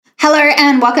Hello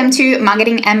and welcome to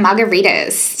Marketing and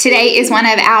Margaritas. Today is one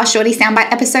of our shorty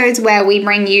soundbite episodes where we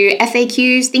bring you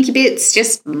FAQs, thinky bits,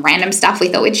 just random stuff we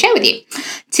thought we'd share with you.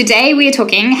 Today we are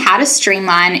talking how to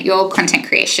streamline your content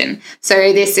creation.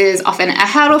 So this is often a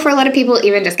hurdle for a lot of people,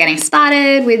 even just getting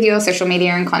started with your social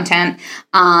media and content.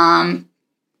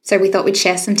 So we thought we'd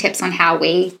share some tips on how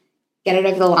we get it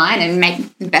over the line and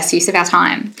make the best use of our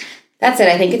time. That's it.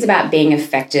 I think it's about being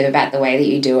effective about the way that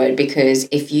you do it, because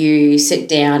if you sit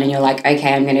down and you're like,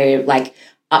 okay, I'm going to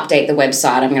update the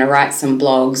website, I'm going to write some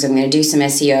blogs, I'm going to do some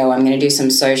SEO, I'm going to do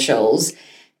some socials.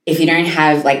 If you don't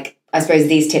have I suppose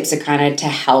these tips are kind of to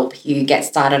help you get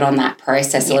started on that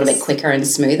process a little bit quicker and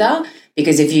smoother,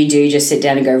 because if you do just sit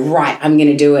down and go, right, I'm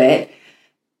going to do it,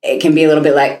 it can be a little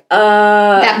bit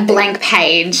that blank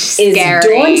page is scary.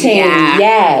 daunting.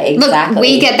 Yeah, exactly. Look,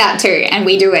 we get that too, and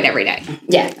we do it every day.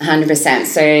 Yeah, 100%.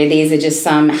 So these are just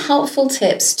some helpful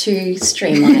tips to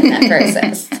streamline that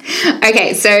process.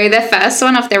 Okay, so the first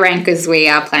one off the rank, because we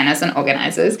are planners and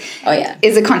organizers,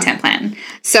 is a content plan.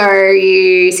 So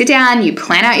you sit down, you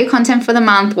plan out your content for the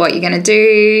month, what you're going to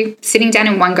do. Sitting down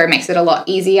in one go makes it a lot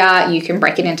easier. You can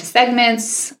break it into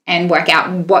segments and work out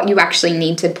what you actually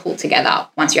need to pull together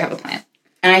once you have a plan.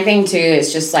 And I think too,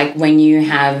 it's just when you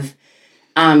have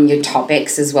your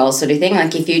topics as well, sort of thing.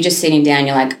 If you're just sitting down,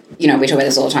 you're we talk about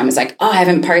this all the time. It's I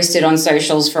haven't posted on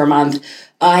socials for a month.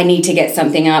 Oh, I need to get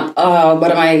something up. Oh,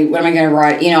 what am I going to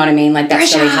write? You know what I mean?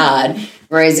 That's really hard.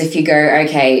 Whereas if you go,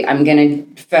 okay, I'm going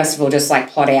to first of all just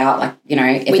plot out,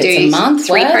 if it's a month,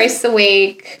 3 posts a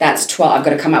week. That's 12. I've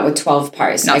got to come up with 12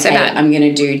 posts. Not so bad. I'm going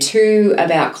to do 2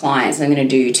 about clients. I'm going to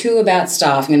do 2 about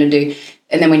staff. I'm going to do.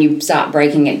 And then when you start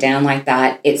breaking it down like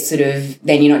that, it's sort of,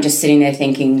 then you're not just sitting there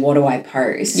thinking, what do I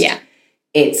post? Yeah.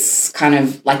 It's kind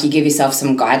of you give yourself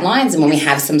some guidelines. And when we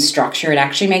have some structure, it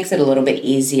actually makes it a little bit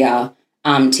easier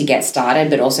to get started,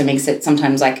 but also makes it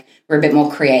sometimes we're a bit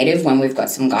more creative when we've got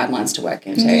some guidelines to work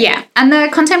into. Yeah. And the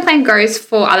content plan goes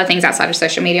for other things outside of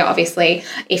social media, obviously.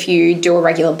 If you do a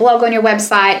regular blog on your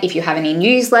website, if you have any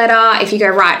newsletter, if you go,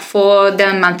 right, for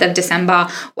the month of December,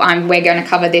 we're going to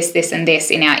cover this, this, and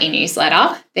this in our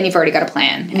e-newsletter, then you've already got a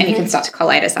plan and you can start to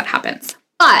collate as that happens.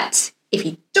 But if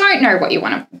you don't know what you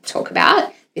want to talk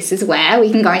about, this is where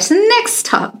we can go to the next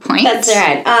point. That's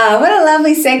right. What a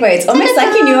lovely segue. It's almost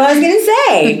like you knew what I was going to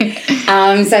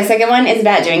say. So second one is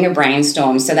about doing a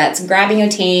brainstorm. So that's grabbing your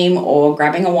team or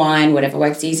grabbing a wine, whatever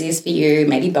works easiest for you,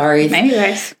 maybe both.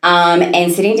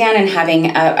 And sitting down and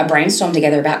having a brainstorm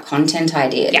together about content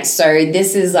ideas. Yep. So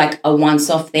this is a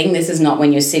once-off thing. This is not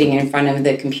when you're sitting in front of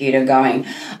the computer going,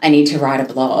 I need to write a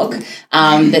blog.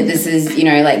 But this is,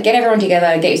 get everyone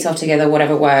together, get yourself together,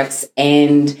 whatever works,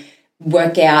 and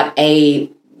work out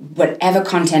whatever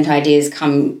content ideas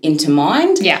come into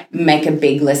mind. Yeah. Make a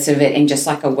big list of it in just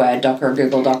a Word doc or a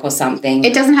Google doc or something.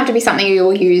 It doesn't have to be something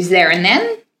you'll use there and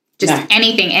then. Just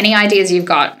anything, any ideas you've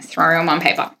got, throw them on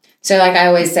paper. So I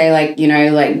always say,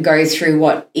 go through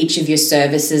what each of your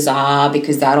services are,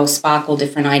 because that'll spark all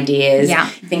different ideas. Yeah.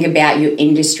 Think about your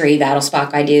industry. That'll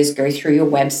spark ideas. Go through your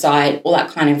website, all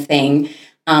that kind of thing.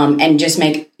 And just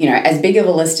make, as big of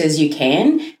a list as you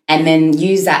can, and then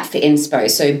use that for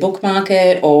inspo. So bookmark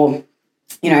it, or,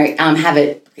 have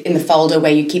it in the folder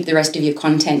where you keep the rest of your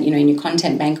content, in your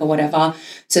content bank or whatever,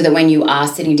 so that when you are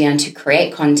sitting down to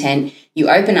create content, you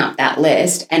open up that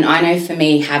list. And I know for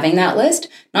me, having that list,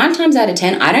 9 times out of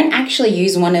 10, I don't actually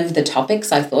use one of the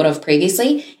topics I've thought of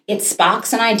previously. It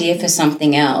sparks an idea for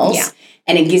something else. Yeah.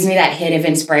 And it gives me that hit of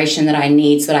inspiration that I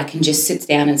need, so that I can just sit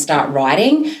down and start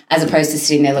writing, as opposed to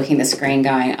sitting there looking at the screen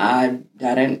going, I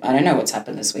don't know what's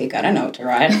happened this week. I don't know what to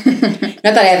write.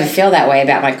 Not that I ever feel that way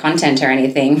about my content or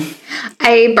anything.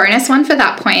 A bonus one for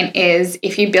that point is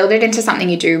if you build it into something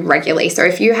you do regularly. So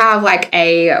if you have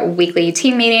a weekly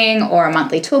team meeting or a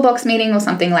monthly toolbox meeting or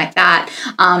something like that,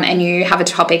 and you have a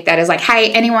topic that is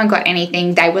hey, anyone got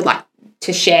anything they would like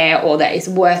to share or that is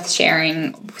worth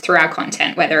sharing through our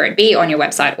content, whether it be on your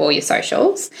website or your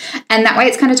socials. And that way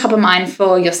it's kind of top of mind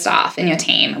for your staff and your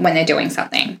team when they're doing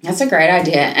something. That's a great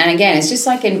idea. And again, it's just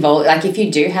involve, if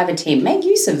you do have a team, make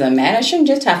use of them, man. It shouldn't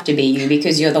just have to be you,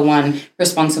 because you're the one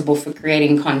responsible for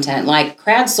creating content.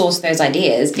 Crowdsource those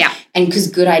ideas. Yeah. And because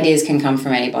good ideas can come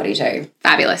from anybody too.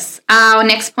 Fabulous. Our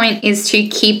next point is to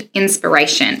keep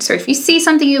inspiration. So if you see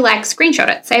something you like, screenshot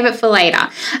it, save it for later.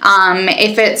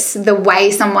 If it's the way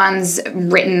someone's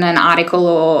written an article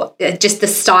or just the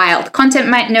style, the content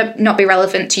might not be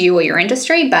relevant to you or your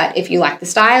industry, but if you like the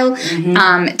style,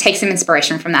 take some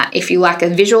inspiration from that. If you like a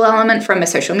visual element from a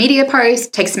social media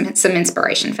post, take some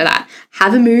inspiration for that.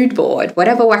 Have a mood board,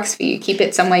 whatever works for you. Keep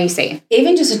it somewhere you see.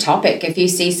 Even just a topic. If you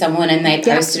see someone and they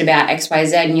posted about about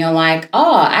XYZ and you're like,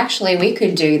 oh, actually we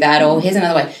could do that, or here's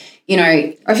another way. You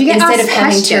know, or if you get instead of having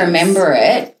questions to remember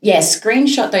it,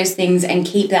 screenshot those things and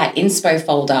keep that inspo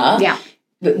folder. Yeah.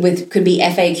 With could be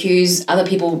FAQs, things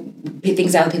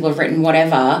other people have written,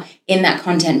 whatever, in that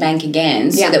content bank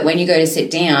again, so that when you go to sit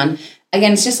down,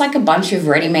 again, it's just like a bunch of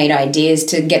ready-made ideas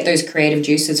to get those creative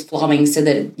juices flowing so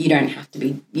that you don't have to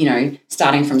be, you know,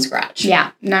 starting from scratch. Yeah,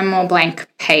 no more blank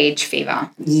page fever.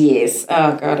 Yes.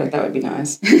 Oh, God, that would be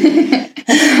nice.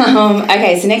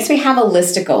 Okay, so next we have a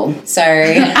listicle. So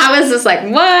I was just like,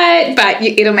 what? But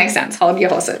it'll make sense. Hold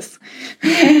your horses.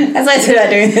 As I said,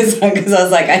 I'm doing this one because I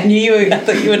was like, I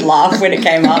thought you would laugh when it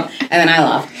came up, and then I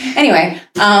laughed. Anyway,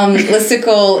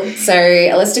 listicle. So a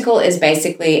listicle is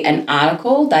basically an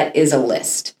article that is a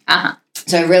list. Uh-huh.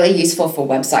 So really useful for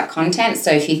website content. So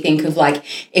if you think of like,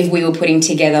 if we were putting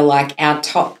together like our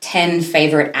top 10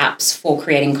 favorite apps for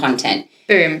creating content.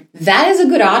 Boom. That is a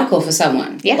good article for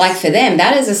someone. Yes. Like for them,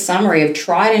 that is a summary of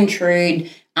tried and true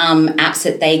apps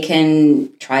that they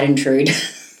can, tried and true.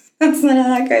 That's not how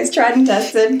that goes. Tried and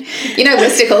tested. You know,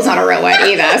 listicle's not a real word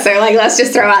either. So, like, let's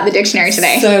just throw out the dictionary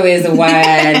today. So is a word.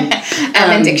 And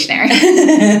then dictionary.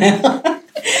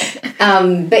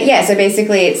 But yeah, so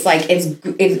basically it's like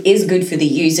it is good for the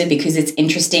user because it's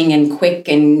interesting and quick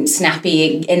and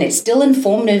snappy, and it's still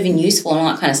informative and useful and all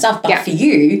that kind of stuff. But for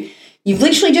you, you've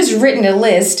literally just written a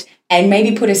list and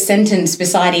maybe put a sentence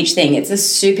beside each thing. It's a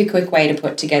super quick way to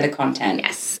put together content.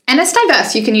 Yes. And it's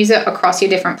diverse. You can use it across your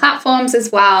different platforms as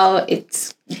well.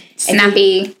 It's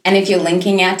snappy. And if you're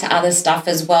linking out to other stuff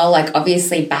as well, like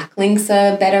obviously backlinks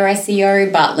are better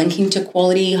SEO, but linking to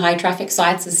quality high traffic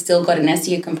sites has still got an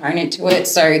SEO component to it.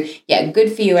 So yeah,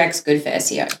 good for UX, good for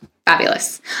SEO.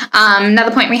 Fabulous.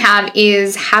 Another point we have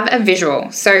is have a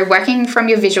visual. So working from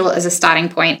your visual as a starting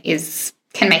point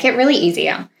can make it really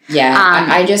easier. Yeah,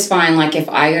 I just find like if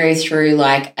I go through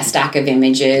like a stack of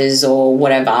images or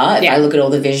whatever, if I look at all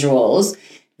the visuals,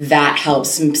 that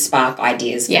helps spark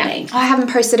ideas for me. Oh, I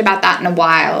haven't posted about that in a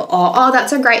while. Or, oh,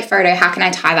 that's a great photo. How can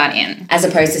I tie that in? As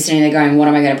opposed to sitting there going, what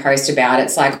am I going to post about?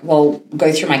 It's like, well,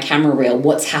 go through my camera reel.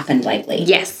 What's happened lately?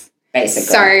 Yes. Basically.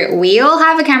 So we all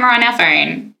have a camera on our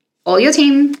phone. All your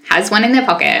team has one in their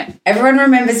pocket. Everyone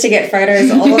remembers to get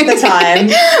photos all of the time.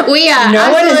 We are.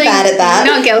 No one is bad at that.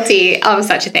 Not guilty of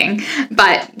such a thing.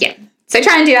 But yeah, so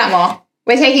try and do that more.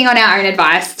 We're taking on our own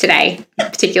advice today in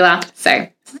particular. So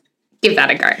give that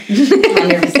a go.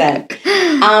 100%.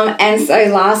 And so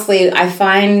lastly, I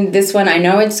find this one, I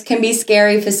know it can be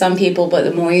scary for some people, but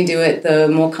the more you do it, the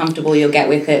more comfortable you'll get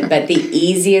with it. But the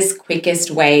easiest,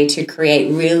 quickest way to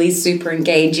create really super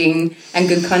engaging and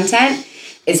good content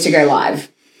is to go live.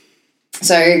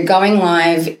 So going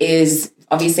live is,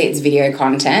 obviously it's video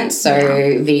content.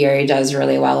 So video does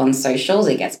really well on socials.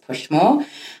 It gets pushed more.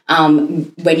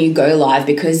 When you go live,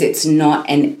 because it's not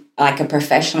like a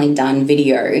professionally done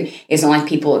video, it's not like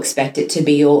people expect it to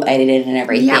be all edited and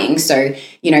everything. So,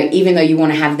 you know, even though you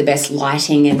want to have the best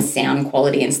lighting and sound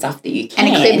quality and stuff that you can.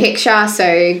 And a clear picture,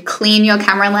 so clean your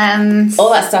camera lens. All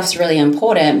that stuff's really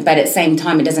important, but at the same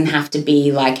time, it doesn't have to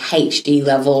be like HD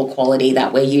level quality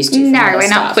that we're used to. No, we're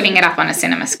not putting it up on a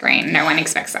cinema screen. No one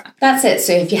expects that. That's it.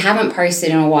 So if you haven't posted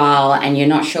in a while and you're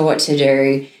not sure what to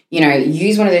do, you know,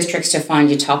 use one of those tricks to find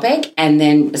your topic, and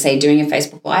then say doing a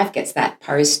Facebook Live gets that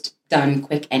post done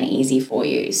quick and easy for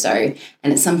you. So,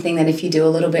 and it's something that if you do a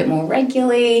little bit more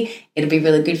regularly, it'll be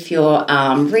really good for your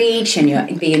reach, and you're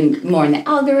being more in the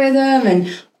algorithm, and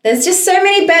there's just so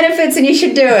many benefits, and you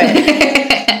should do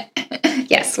it.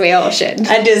 Yes, we all should.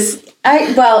 Okay.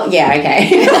 I'm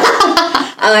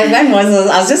like, when was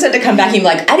this? I was just had to come back and be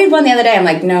like, I did one the other day. I'm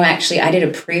like, no, actually, I did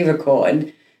a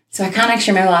pre-record. So I can't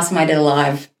actually remember the last time I did a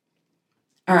live.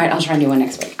 All right, I'll try and do one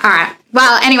next week. All right.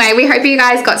 Well, anyway, we hope you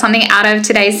guys got something out of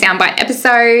today's soundbite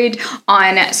episode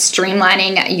on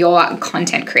streamlining your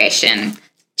content creation.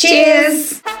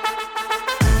 Cheers.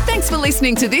 Thanks for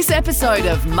listening to this episode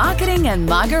of Marketing and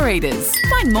Margaritas.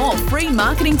 Find more free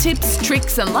marketing tips,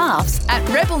 tricks and laughs at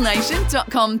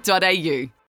rebelnation.com.au.